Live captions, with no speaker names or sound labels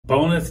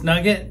Bonus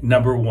nugget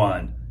number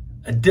 1.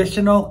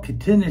 Additional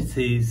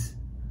contingencies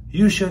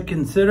you should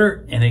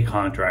consider in a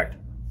contract.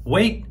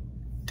 Wait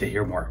to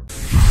hear more.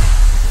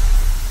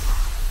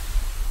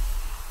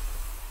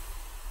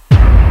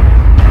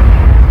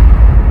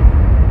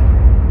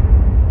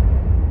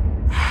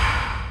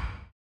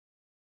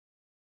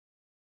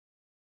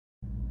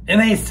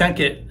 In a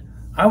second,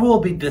 I will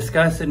be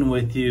discussing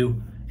with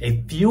you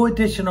a few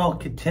additional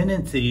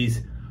contingencies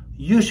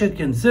you should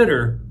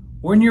consider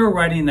when you're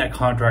writing that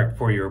contract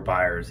for your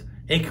buyers.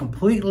 A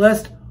complete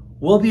list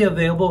will be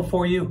available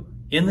for you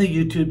in the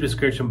YouTube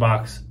description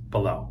box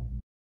below.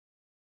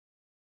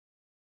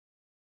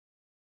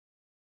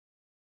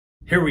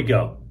 Here we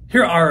go.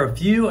 Here are a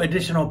few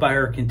additional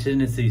buyer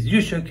contingencies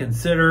you should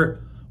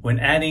consider when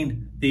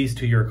adding these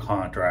to your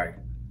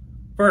contract.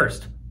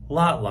 First,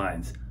 lot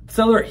lines.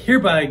 Seller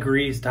hereby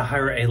agrees to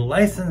hire a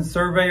licensed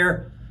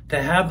surveyor to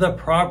have the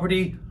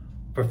property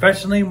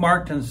professionally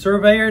marked and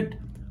surveyed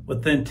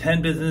within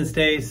 10 business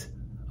days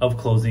of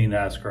closing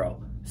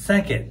escrow.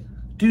 Second,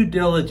 due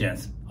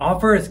diligence.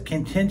 Offer is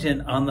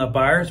contingent on the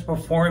buyers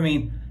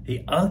performing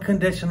the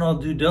unconditional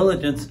due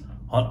diligence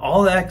on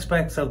all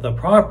aspects of the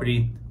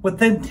property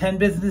within 10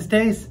 business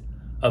days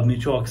of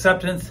mutual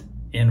acceptance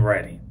in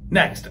writing.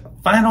 Next,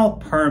 final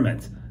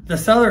permits. The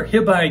seller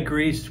hereby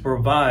agrees to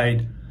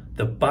provide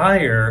the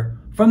buyer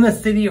from the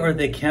city or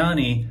the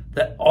county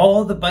that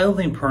all the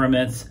building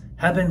permits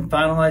have been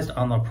finalized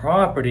on the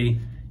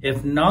property.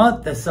 If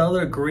not, the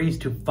seller agrees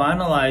to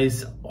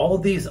finalize all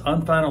these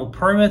unfinalized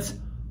permits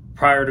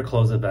prior to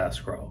close of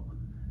escrow.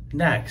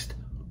 Next,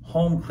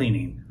 home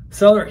cleaning.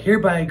 Seller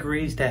hereby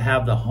agrees to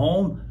have the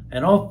home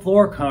and all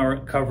floor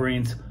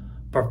coverings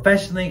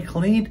professionally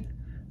cleaned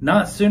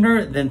not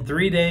sooner than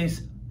 3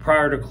 days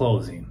prior to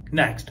closing.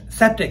 Next,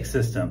 septic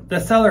system. The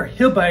seller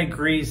hereby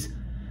agrees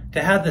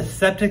to have the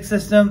septic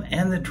system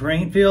and the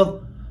drain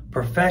field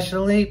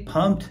professionally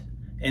pumped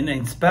and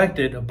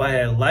inspected by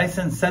a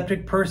licensed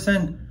septic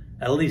person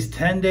at least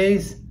 10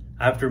 days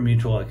after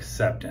mutual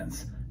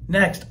acceptance.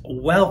 Next,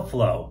 well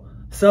flow.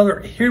 Seller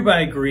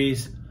hereby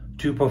agrees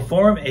to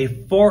perform a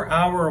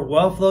 4-hour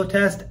well flow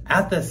test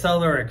at the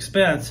seller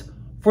expense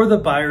for the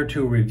buyer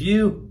to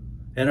review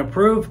and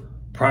approve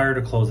prior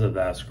to close of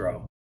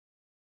escrow.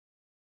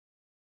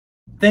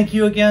 Thank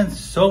you again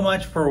so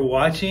much for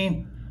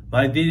watching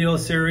my video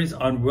series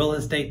on real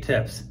estate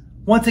tips.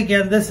 Once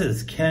again, this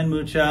is Ken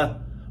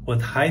Mucha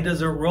with High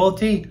Desert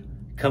Realty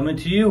coming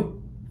to you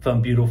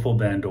from beautiful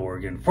Bend,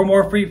 Oregon. For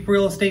more free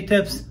real estate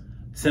tips,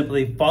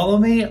 simply follow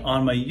me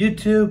on my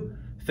YouTube,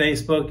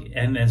 Facebook,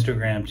 and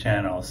Instagram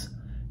channels.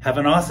 Have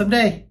an awesome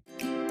day.